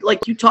 Dude,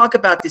 like, you talk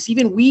about this,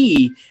 even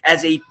we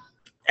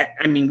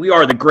we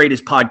are the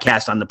greatest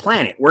podcast on the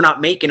planet. We're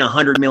not making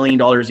 $100 million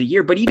a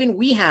year, but even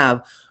we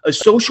have a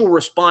social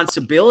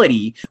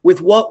responsibility with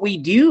what we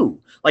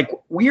do. Like,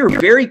 we are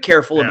very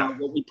careful about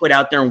what we put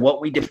out there and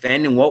what we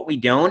defend and what we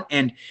don't.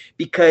 And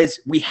because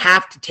we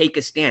have to take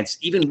a stance,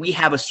 even we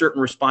have a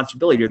certain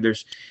responsibility.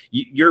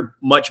 You're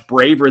much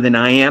braver than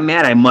I am,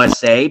 Matt, I must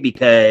say,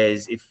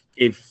 because if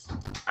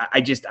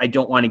I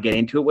don't want to get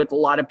into it with a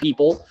lot of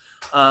people,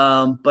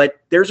 but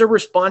there's a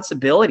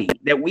responsibility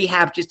that we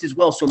have just as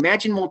well. So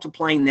imagine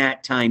multiplying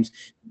that times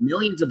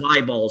millions of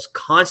eyeballs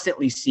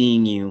constantly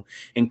seeing you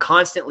and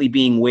constantly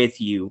being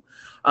with you,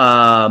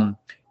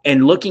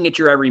 and looking at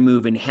your every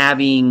move and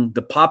having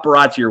the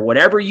paparazzi or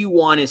whatever you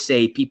want to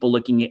say, people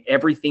looking at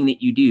everything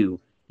that you do.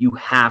 You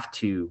have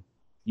to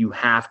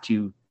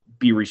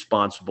be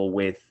responsible.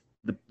 With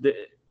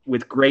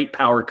with great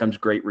power comes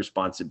great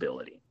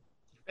responsibility.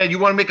 And you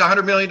want to make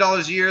 $100 million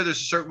a year, there's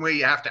a certain way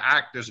you have to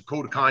act. There's a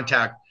code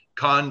of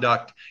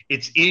conduct.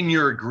 It's in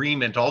your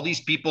agreement. All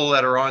these people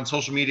that are on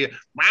social media,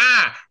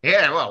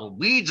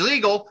 weed's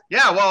legal.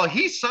 Yeah, well,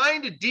 he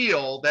signed a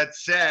deal that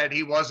said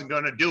he wasn't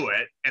going to do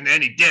it, and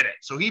then he did it.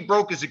 So he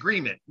broke his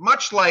agreement.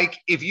 Much like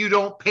if you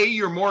don't pay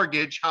your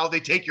mortgage, how they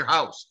take your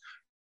house.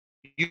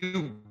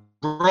 You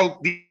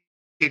broke the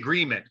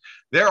agreement.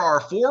 There are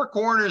 4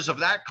 corners of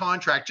that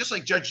contract, just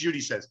like Judge Judy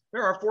says.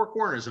 There are 4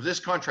 corners of this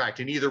contract,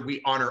 and either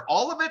we honor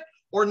all of it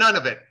or none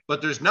of it.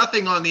 But there's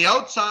nothing on the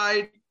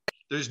outside.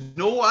 There's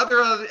no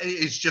other.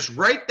 It's just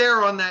right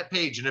there on that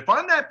page. And if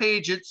on that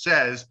page it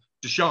says,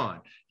 Deshaun,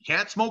 you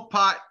can't smoke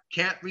pot,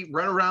 can't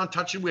run around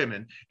touching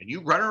women, and you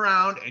run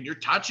around and you're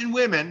touching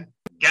women,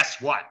 guess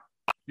what?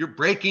 You're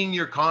breaking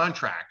your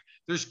contract.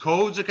 There's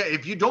codes.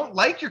 If you don't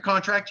like your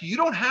contract, you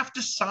don't have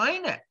to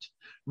sign it.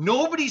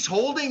 Nobody's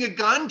holding a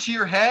gun to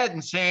your head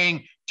and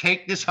saying,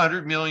 take this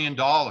 $100 million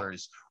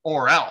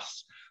or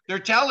else. They're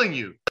telling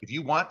you, if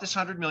you want this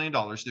 $100 million,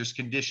 there's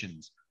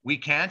conditions. We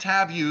can't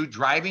have you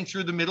driving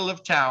through the middle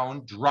of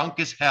town drunk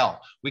as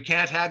hell. We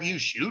can't have you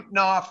shooting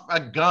off a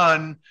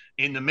gun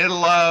in the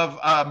middle of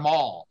a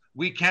mall.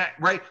 We can't,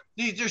 right?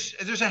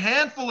 There's a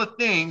handful of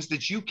things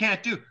that you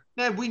can't do.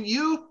 Now, when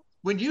you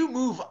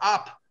move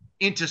up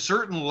into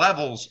certain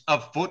levels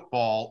of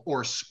football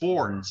or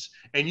sports,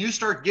 and you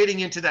start getting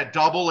into that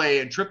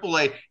AA and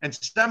AAA and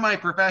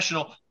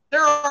semi-professional,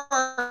 there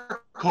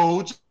are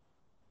codes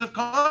of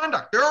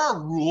conduct. There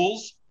are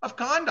rules of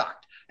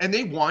conduct, and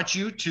they want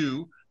you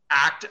to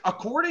act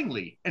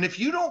accordingly. And if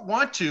you don't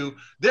want to,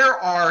 there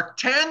are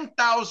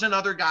 10,000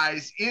 other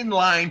guys in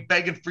line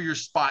begging for your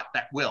spot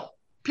that will.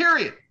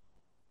 Period.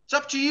 It's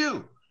up to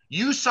you.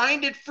 You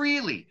signed it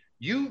freely.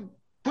 You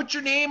put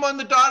your name on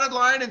the dotted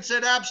line and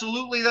said,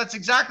 absolutely, that's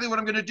exactly what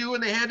I'm going to do.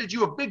 And they handed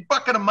you a big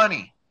bucket of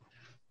money.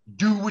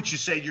 Do what you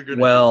say you're going to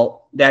do.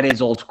 Well, that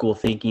is old school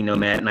thinking, no,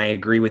 Matt, and I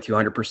agree with you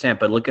 100%.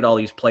 But look at all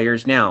these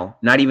players now,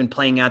 not even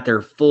playing out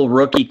their full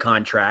rookie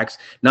contracts,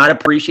 not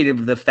appreciative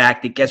of the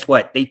fact that, guess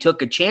what? They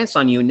took a chance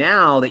on you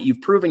now that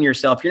you've proven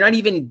yourself. You're not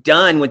even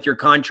done with your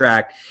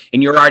contract,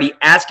 and you're already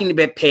asking to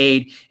get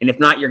paid, and if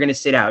not, you're going to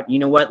sit out. You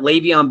know what?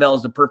 Le'Veon Bell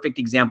is the perfect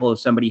example of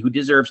somebody who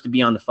deserves to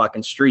be on the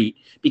fucking street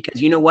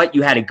because you know what?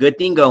 You had a good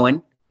thing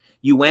going.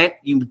 You went,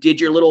 you did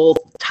your little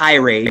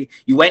tirade.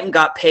 You went and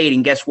got paid,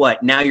 and guess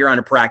what? Now you're on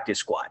a practice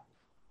squad.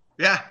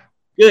 Yeah.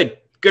 Good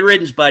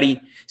riddance,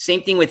 buddy.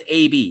 Same thing with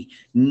AB.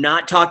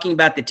 Not talking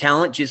about the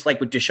talent, just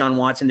like with Deshaun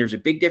Watson. There's a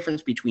big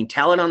difference between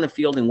talent on the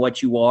field and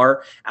what you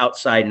are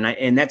outside,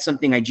 and that's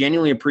something I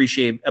genuinely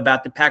appreciate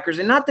about the Packers.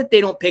 And not that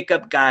they don't pick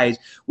up guys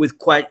with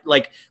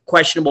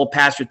questionable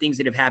past or things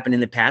that have happened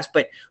in the past,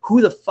 but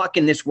who the fuck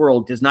in this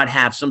world does not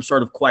have some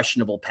sort of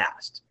questionable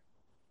past?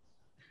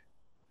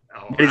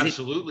 Oh,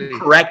 absolutely.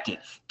 Correct it.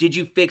 Did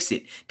you fix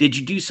it? Did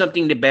you do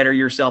something to better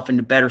yourself and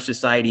to better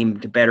society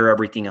and to better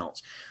everything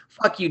else?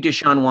 Fuck you,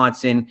 Deshaun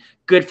Watson.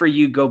 Good for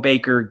you. Go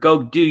Baker.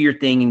 Go do your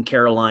thing in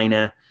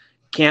Carolina.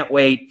 Can't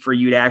wait for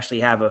you to actually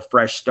have a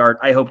fresh start.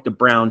 I hope the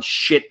Browns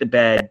shit the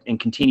bed and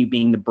continue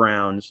being the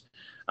Browns.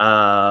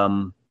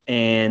 And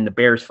the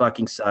Bears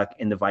fucking suck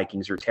and the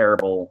Vikings are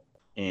terrible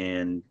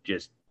and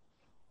just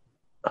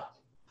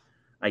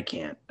I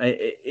can't.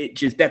 It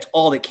just that's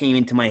all that came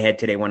into my head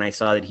today when I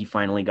saw that he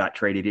finally got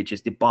traded.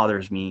 It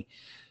bothers me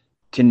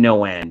to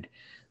no end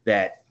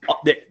that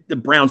the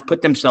Browns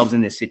put themselves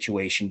in this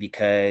situation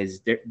because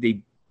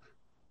they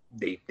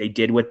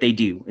did what they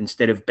do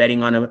instead of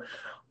betting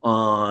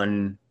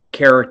on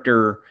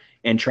character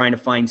and trying to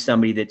find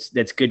somebody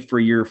that's good for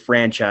your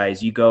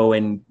franchise. You go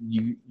and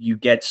you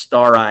get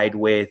star-eyed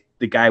with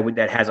the guy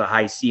that has a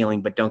high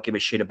ceiling but don't give a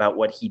shit about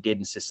what he did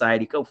in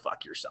society. Go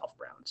fuck yourself,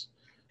 Browns,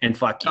 and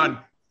fuck you.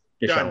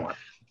 Done.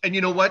 And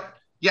you know what?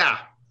 Yeah.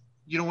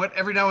 You know what?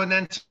 Every now and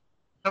then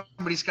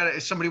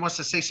somebody wants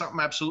to say something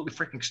absolutely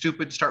freaking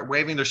stupid, start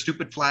waving their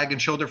stupid flag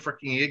and show their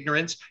freaking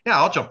ignorance. Yeah,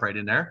 I'll jump right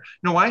in there.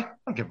 You know why? I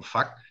don't give a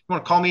fuck. You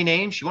want to call me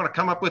names? You want to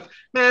come up with,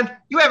 man,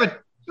 you haven't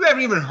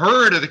even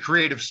heard of the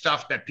creative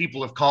stuff that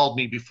people have called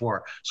me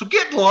before. So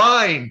get in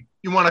line.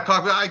 You want to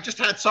call? I just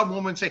had some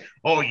woman say,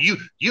 oh, you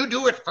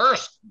do it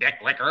first, dick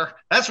licker.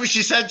 That's what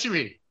she said to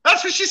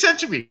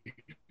me.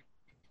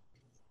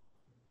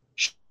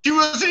 She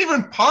wasn't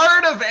even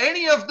part of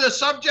any of the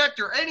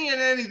subject or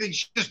anything.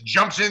 She just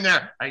jumps in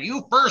there. Are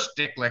you first,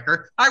 dick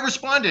licker? I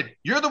responded,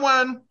 you're the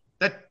one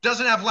that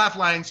doesn't have laugh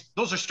lines.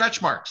 Those are stretch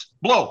marks.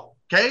 Blow.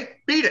 Okay?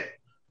 Beat it.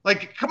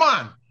 Like, come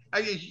on.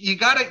 You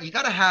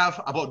gotta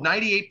have about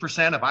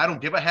 98% of I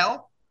don't give a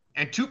hell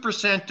and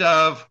 2%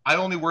 of I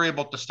only worry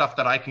about the stuff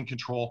that I can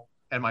control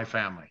and my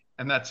family.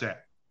 And that's it.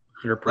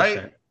 100%.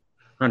 Right?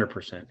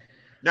 100%.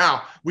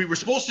 Now, we were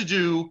supposed to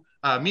do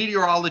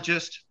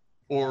meteorologist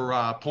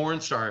or porn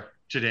star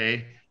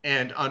today,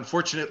 and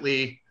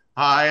unfortunately,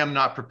 I am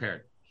not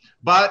prepared.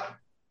 But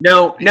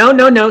no,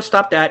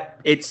 stop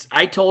that.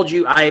 I told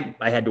you I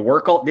had to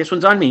work all. This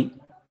one's on me.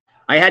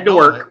 I had to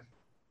work.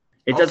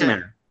 It doesn't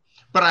matter.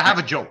 But I have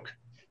a joke.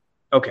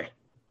 Okay.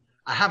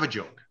 I have a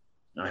joke.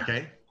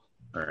 Okay.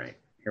 All right.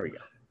 Here we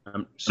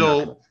go.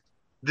 So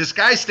this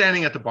guy's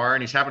standing at the bar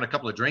and he's having a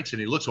couple of drinks and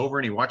he looks over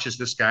and he watches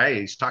this guy.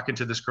 He's talking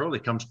to this girl. He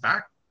comes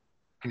back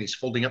and he's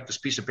folding up this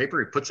piece of paper.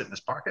 He puts it in his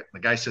pocket. The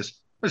guy says,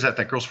 "What is that?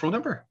 That girl's phone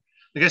number?"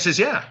 The guy says,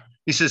 "Yeah."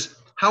 He says,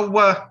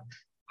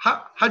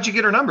 how'd you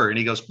get her number? And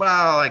he goes,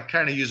 "Well, I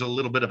kind of use a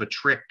little bit of a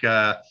trick.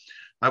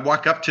 I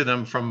walk up to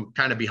them from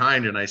kind of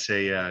behind and I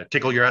say,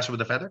 tickle your ass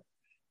with a feather.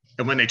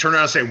 And when they turn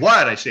around and say,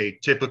 what? I say,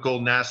 typical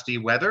nasty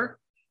weather.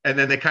 And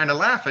then they kind of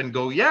laugh and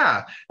go,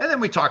 yeah. And then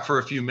we talk for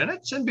a few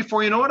minutes. And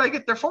before you know it, I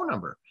get their phone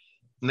number."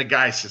 And the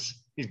guy says,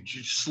 he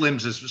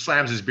slams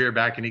his beer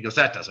back and he goes,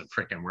 "That doesn't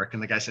freaking work."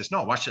 And the guy says,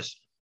 "No, watch this."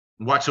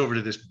 And walks over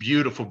to this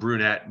beautiful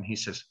brunette and he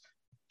says,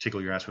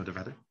 "Tickle your ass with a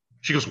feather."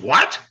 She goes,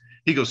 "What?"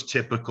 He goes,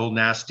 typical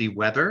nasty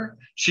weather.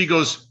 She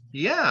goes,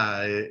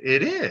 yeah,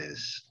 it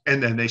is.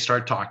 And then they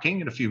start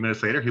talking. And a few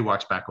minutes later, he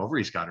walks back over.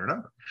 He's got her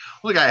number.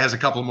 Well, the guy has a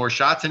couple more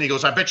shots and he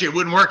goes, I bet you it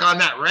wouldn't work on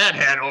that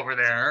redhead over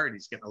there. And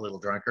he's getting a little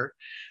drunker.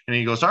 And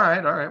he goes, all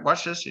right,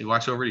 watch this. He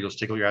walks over. He goes,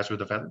 tickle your ass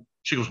with a feather.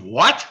 She goes,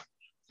 what?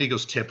 He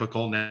goes,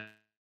 typical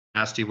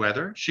nasty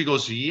weather. She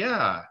goes,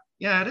 yeah,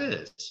 it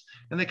is.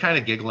 And they kind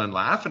of giggle and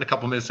laugh. And a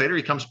couple minutes later,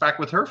 he comes back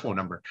with her phone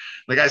number.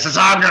 The guy says,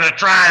 I'm going to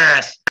try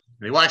this.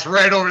 And he walks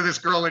right over to this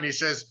girl and he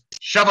says,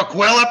 shove a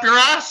quill up your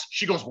ass?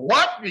 She goes,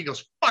 what? And he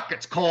goes, fuck,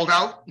 it's cold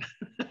out.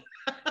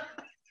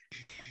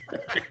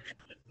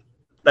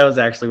 That was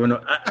actually one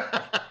of,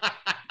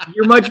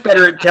 you're much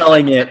better at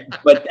telling it,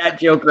 but that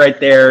joke right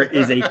there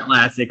is a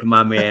classic,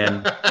 my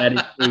man.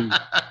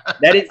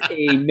 That is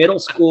a middle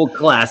school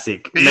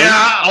classic.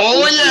 Yeah,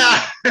 oh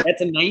yeah.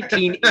 That's a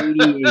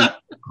 1988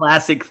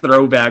 classic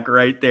throwback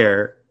right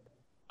there.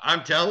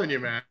 I'm telling you,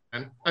 man.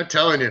 I'm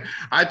telling you.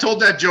 I told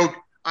that joke.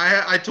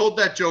 I told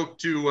that joke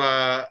to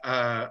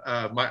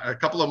a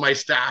couple of my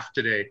staff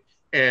today,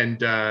 and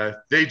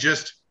they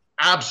just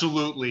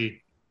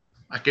absolutely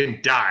fucking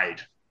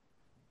died.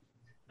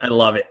 I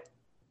love it.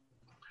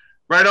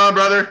 Right on,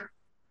 brother.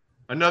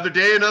 Another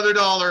day, another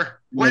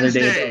dollar. Another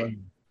Wednesday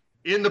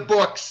in the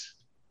books.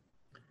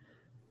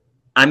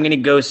 I'm going to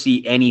go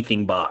see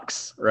Anything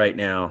Box right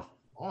now.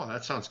 Oh,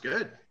 that sounds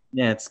good.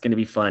 Yeah, it's going to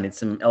be fun. It's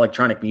some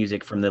electronic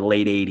music from the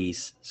late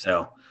 80s.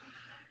 So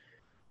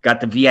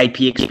got the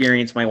VIP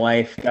experience. My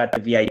wife got the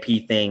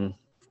VIP thing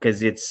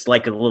because it's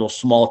like a little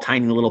small,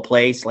 tiny little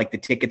place. Like the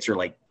tickets are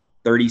like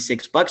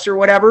 $36 or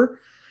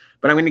whatever.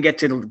 But I'm going to get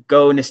to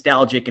go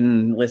nostalgic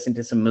and listen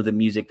to some of the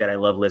music that I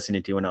love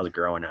listening to when I was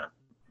growing up.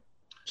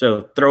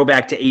 So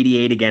throwback to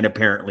 88 again,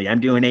 apparently. I'm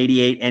doing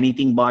 88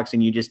 Anything Box,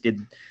 and you just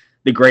did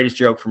the greatest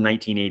joke from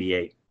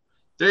 1988.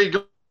 There you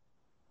go.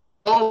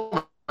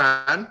 Oh,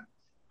 man.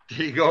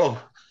 There you go.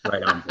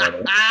 Right on,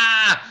 brother.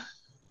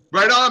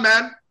 Right on,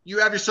 man. You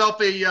have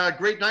yourself a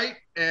great night,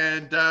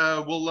 and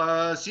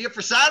we'll see you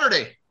for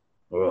Saturday.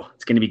 Oh,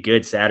 it's going to be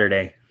good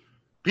Saturday.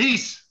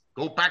 Peace.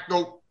 Go Pack,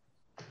 go.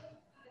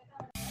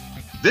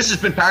 This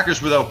has been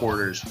Packers Without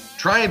Borders.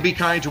 Try and be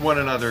kind to one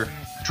another.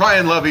 Try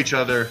and love each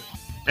other.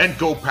 And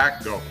go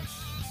Pack, go.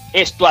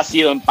 Esto ha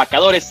sido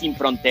Empacadores Sin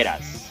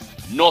Fronteras.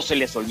 No se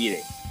les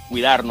olvide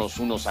cuidarnos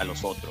unos a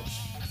los otros.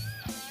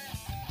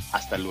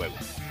 Hasta luego.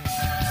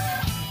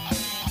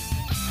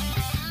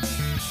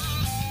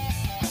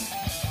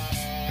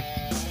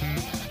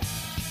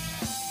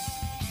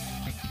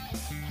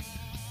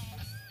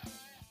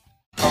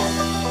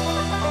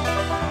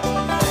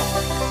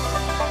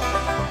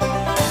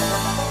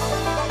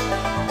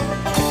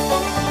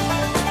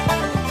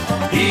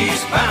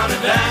 Eastbound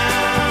and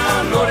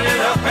down, loaded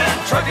up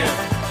and trucking.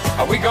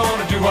 Are we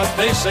gonna do what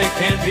they say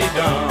can't be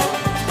done?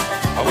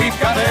 We've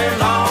got a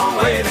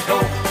long way to go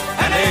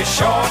and a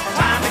short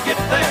time to get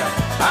there.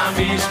 I'm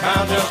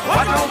eastbound, just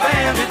watch no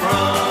bandit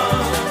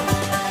run.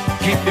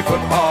 Keep your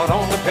foot hard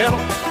on the pedal,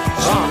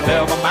 son,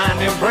 never mind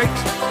them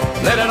brakes.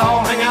 Let it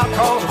all hang out,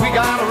 cause we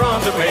got a run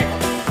to make.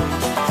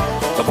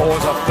 The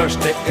boys are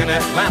thirsty in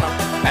Atlanta,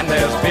 and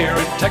there's beer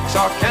in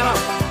Texarkana,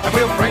 and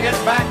we'll bring it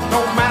back no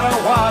matter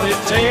what it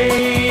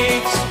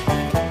takes.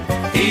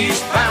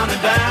 Eastbound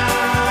and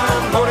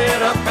down,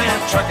 loaded up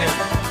and trucking.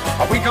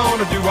 Are we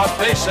gonna do what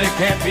they say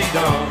can't be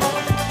done?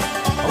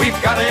 We've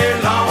got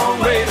a long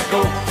way to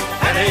go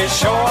and a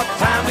short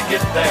time to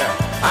get there.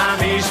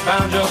 I'm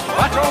eastbound, just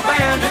watch old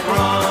bandit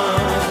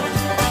run.